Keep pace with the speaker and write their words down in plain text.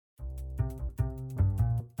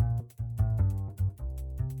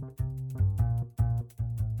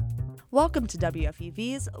Welcome to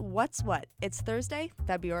WFUV's What's What? It's Thursday,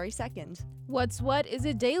 February 2nd. What's What is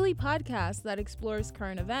a daily podcast that explores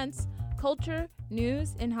current events, culture,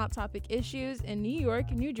 news, and hot topic issues in New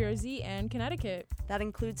York, New Jersey, and Connecticut. That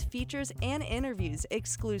includes features and interviews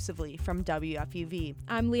exclusively from WFUV.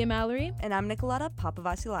 I'm Leah Mallory. And I'm Nicoletta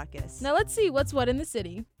Papavasilakis. Now let's see what's what in the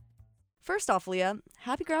city. First off, Leah,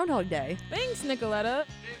 happy Groundhog Day. Thanks, Nicoletta.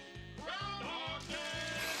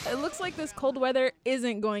 It looks like this cold weather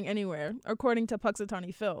isn't going anywhere, according to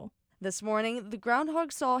Puxatawny Phil. This morning, the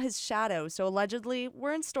groundhog saw his shadow, so allegedly,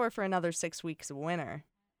 we're in store for another 6 weeks of winter.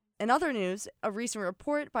 In other news, a recent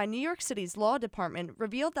report by New York City's law department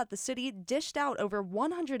revealed that the city dished out over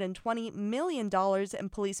 $120 million in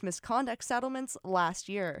police misconduct settlements last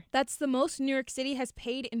year. That's the most New York City has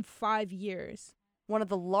paid in 5 years. One of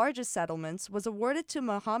the largest settlements was awarded to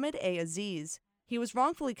Mohammed A. Aziz. He was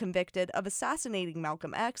wrongfully convicted of assassinating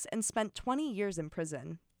Malcolm X and spent 20 years in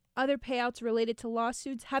prison. Other payouts related to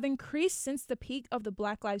lawsuits have increased since the peak of the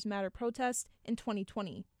Black Lives Matter protests in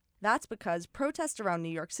 2020. That's because protests around New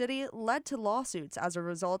York City led to lawsuits as a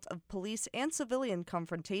result of police and civilian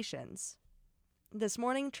confrontations. This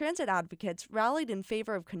morning, transit advocates rallied in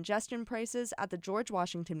favor of congestion prices at the George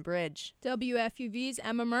Washington Bridge. WFUV's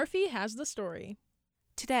Emma Murphy has the story.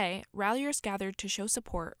 Today, ralliers gathered to show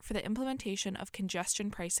support for the implementation of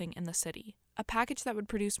congestion pricing in the city, a package that would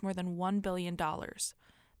produce more than $1 billion.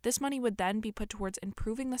 This money would then be put towards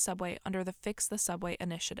improving the subway under the Fix the Subway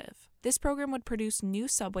initiative. This program would produce new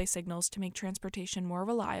subway signals to make transportation more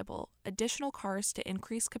reliable, additional cars to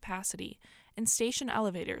increase capacity, and station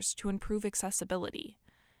elevators to improve accessibility.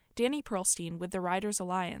 Danny Pearlstein with the Riders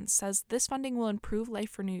Alliance says this funding will improve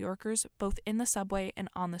life for New Yorkers both in the subway and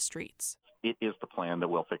on the streets. It is the plan that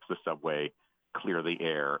will fix the subway, clear the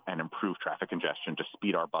air, and improve traffic congestion to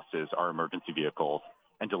speed our buses, our emergency vehicles,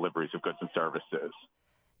 and deliveries of goods and services.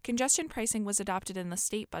 Congestion pricing was adopted in the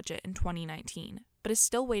state budget in 2019, but is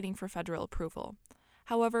still waiting for federal approval.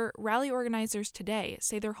 However, rally organizers today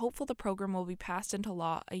say they're hopeful the program will be passed into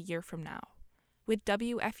law a year from now. With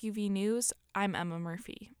WFUV News, I'm Emma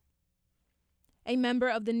Murphy. A member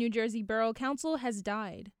of the New Jersey Borough Council has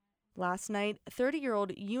died. Last night,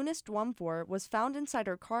 30-year-old Eunice Dwumfor was found inside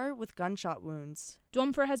her car with gunshot wounds.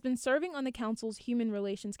 Dwumfor has been serving on the council's Human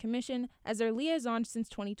Relations Commission as their liaison since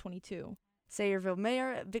 2022. Sayreville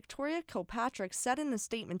Mayor Victoria Kilpatrick said in a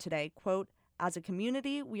statement today, quote, "As a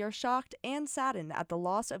community, we are shocked and saddened at the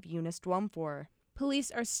loss of Eunice Dwumfor." Police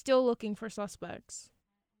are still looking for suspects.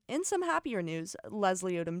 In some happier news,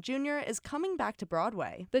 Leslie Odom Jr. is coming back to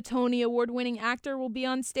Broadway. The Tony Award-winning actor will be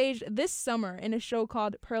on stage this summer in a show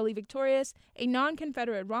called Pearly Victorious, a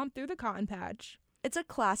non-Confederate romp through the Cotton Patch. It's a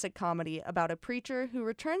classic comedy about a preacher who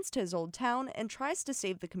returns to his old town and tries to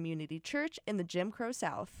save the community church in the Jim Crow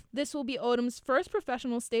South. This will be Odom's first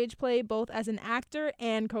professional stage play both as an actor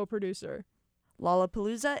and co-producer.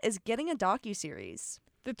 Lollapalooza is getting a docuseries.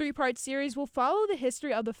 The 3-part series will follow the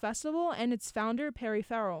history of the festival and its founder, Perry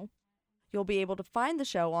Farrell. You'll be able to find the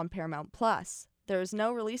show on Paramount+. There is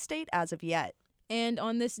no release date as of yet. And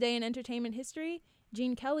on this day in entertainment history,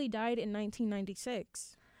 Gene Kelly died in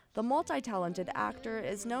 1996. The multi-talented actor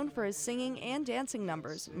is known for his singing and dancing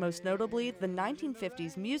numbers, most notably the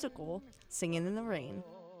 1950s musical Singin' in the Rain.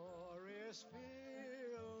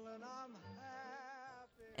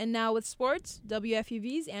 And now with sports,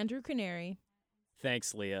 WFUV's Andrew Canary.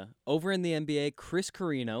 Thanks, Leah. Over in the NBA, Chris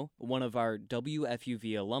Carino, one of our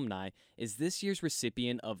WFUV alumni, is this year's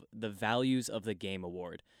recipient of the Values of the Game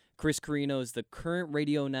Award. Chris Carino is the current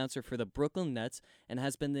radio announcer for the Brooklyn Nets and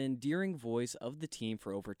has been the endearing voice of the team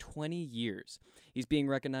for over 20 years. He's being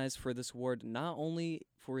recognized for this award not only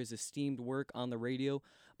for his esteemed work on the radio,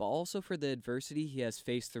 but also for the adversity he has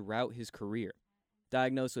faced throughout his career.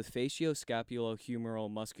 Diagnosed with facioscapulohumeral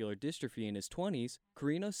muscular dystrophy in his 20s,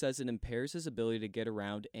 Carino says it impairs his ability to get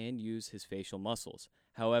around and use his facial muscles.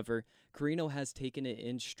 However, Carino has taken it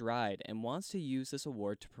in stride and wants to use this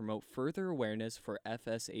award to promote further awareness for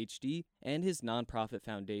FSHD and his nonprofit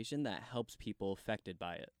foundation that helps people affected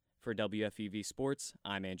by it. For WFUV Sports,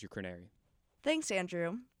 I'm Andrew Cranary. Thanks,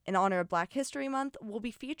 Andrew. In honor of Black History Month, we'll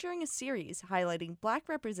be featuring a series highlighting Black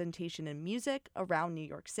representation in music around New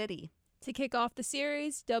York City. To kick off the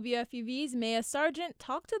series, WFUV's Maya Sargent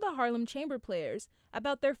talked to the Harlem Chamber Players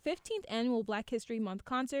about their 15th annual Black History Month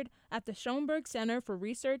concert at the Schoenberg Center for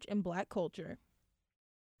Research in Black Culture.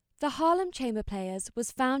 The Harlem Chamber Players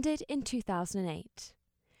was founded in 2008.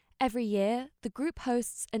 Every year, the group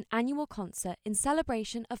hosts an annual concert in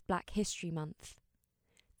celebration of Black History Month.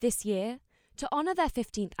 This year, to honor their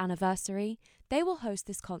 15th anniversary, they will host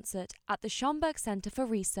this concert at the Schoenberg Center for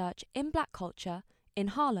Research in Black Culture in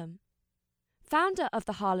Harlem. founder of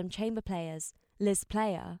the Harlem Chamber Players, Liz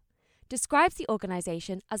Player, describes the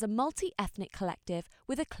organization as a multi-ethnic collective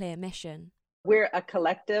with a clear mission. We're a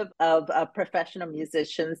collective of professional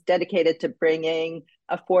musicians dedicated to bringing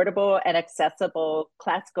affordable and accessible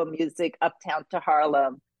classical music uptown to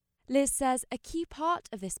Harlem. Liz says a key part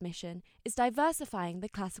of this mission is diversifying the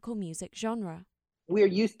classical music genre. We're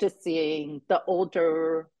used to seeing the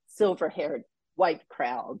older, silver-haired white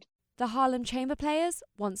crowd. The Harlem Chamber Players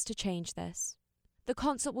wants to change this. The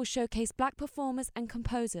concert will showcase Black performers and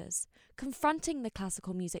composers, confronting the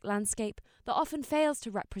classical music landscape that often fails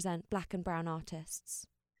to represent Black and brown artists.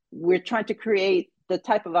 We're trying to create the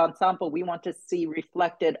type of ensemble we want to see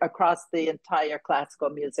reflected across the entire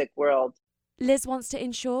classical music world. Liz wants to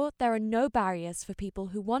ensure there are no barriers for people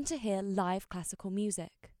who want to hear live classical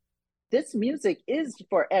music. This music is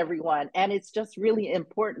for everyone, and it's just really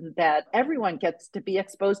important that everyone gets to be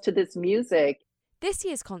exposed to this music. This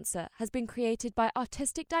year's concert has been created by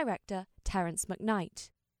artistic director Terrence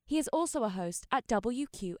McKnight. He is also a host at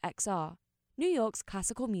WQXR, New York's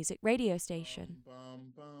classical music radio station.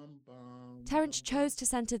 Terrence chose to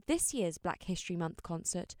centre this year's Black History Month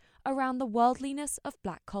concert around the worldliness of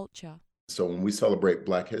Black culture. So when we celebrate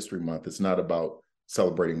Black History Month, it's not about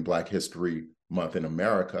celebrating Black History Month in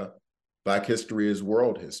America. Black history is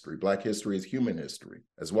world history. Black history is human history,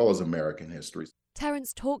 as well as American history.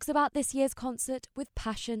 Terrence talks about this year's concert with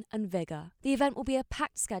passion and vigour. The event will be a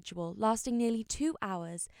packed schedule lasting nearly 2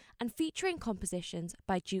 hours and featuring compositions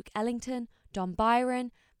by Duke Ellington, Don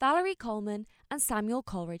Byron, Valerie Coleman and Samuel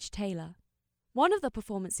Coleridge Taylor. One of the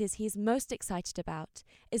performances he is most excited about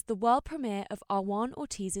is the world premiere of Arwan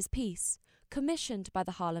Ortiz's piece, commissioned by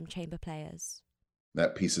the Harlem Chamber Players.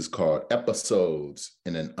 That piece is called Episodes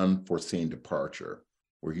in an Unforeseen Departure,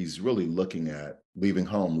 where he's really looking at leaving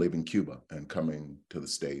home, leaving Cuba and coming to the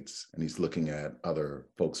States. And he's looking at other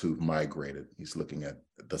folks who've migrated. He's looking at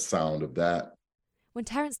the sound of that. When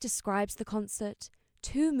Terrence describes the concert,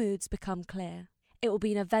 two moods become clear. It will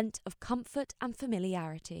be an event of comfort and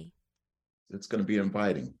familiarity. It's going to be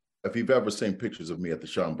inviting. If you've ever seen pictures of me at the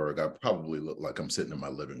Schomburg, I probably look like I'm sitting in my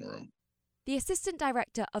living room. The Assistant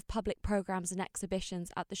Director of Public Programs and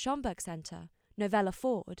Exhibitions at the Schomburg Center, Novella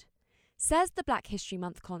Ford, says the Black History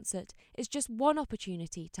Month concert is just one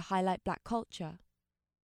opportunity to highlight Black culture.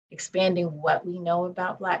 Expanding what we know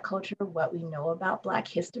about Black culture, what we know about Black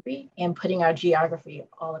history, and putting our geography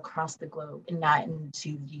all across the globe and not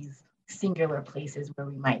into these singular places where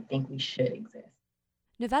we might think we should exist.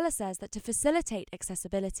 Novella says that to facilitate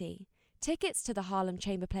accessibility, tickets to the Harlem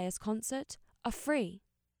Chamber Players concert are free.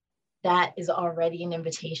 That is already an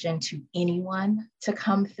invitation to anyone to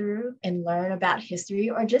come through and learn about history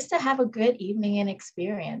or just to have a good evening and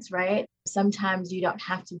experience, right? Sometimes you don't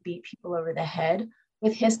have to beat people over the head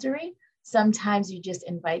with history. Sometimes you just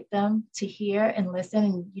invite them to hear and listen,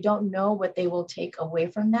 and you don't know what they will take away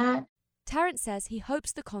from that. Terrence says he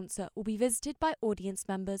hopes the concert will be visited by audience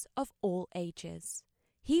members of all ages.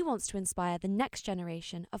 He wants to inspire the next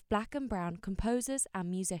generation of Black and brown composers and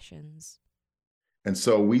musicians. And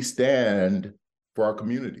so we stand for our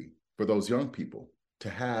community, for those young people,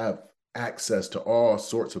 to have access to all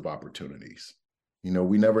sorts of opportunities. You know,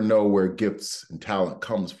 we never know where gifts and talent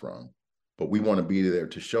comes from, but we want to be there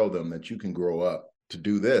to show them that you can grow up to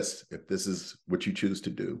do this if this is what you choose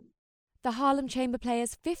to do. The Harlem Chamber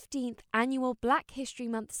Players' 15th annual Black History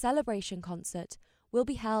Month celebration concert will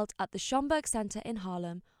be held at the Schomburg Center in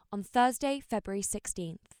Harlem on Thursday, February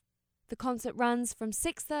 16th. The concert runs from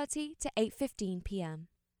 6:30 to 8:15 p.m.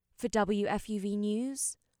 For WFUV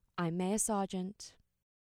News, I'm Maya Sargent.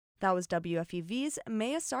 That was WFUV's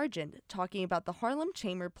Maya Sargent talking about the Harlem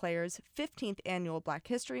Chamber Players' 15th annual Black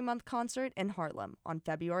History Month concert in Harlem on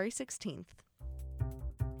February 16th.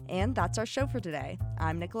 And that's our show for today.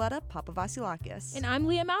 I'm Nicoletta Papavasilakis. And I'm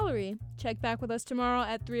Leah Mallory. Check back with us tomorrow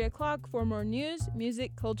at 3 o'clock for more news,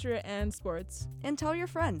 music, culture, and sports. And tell your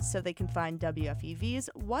friends so they can find WFUV's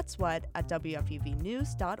What's What at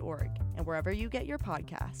WFUVnews.org and wherever you get your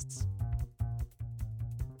podcasts.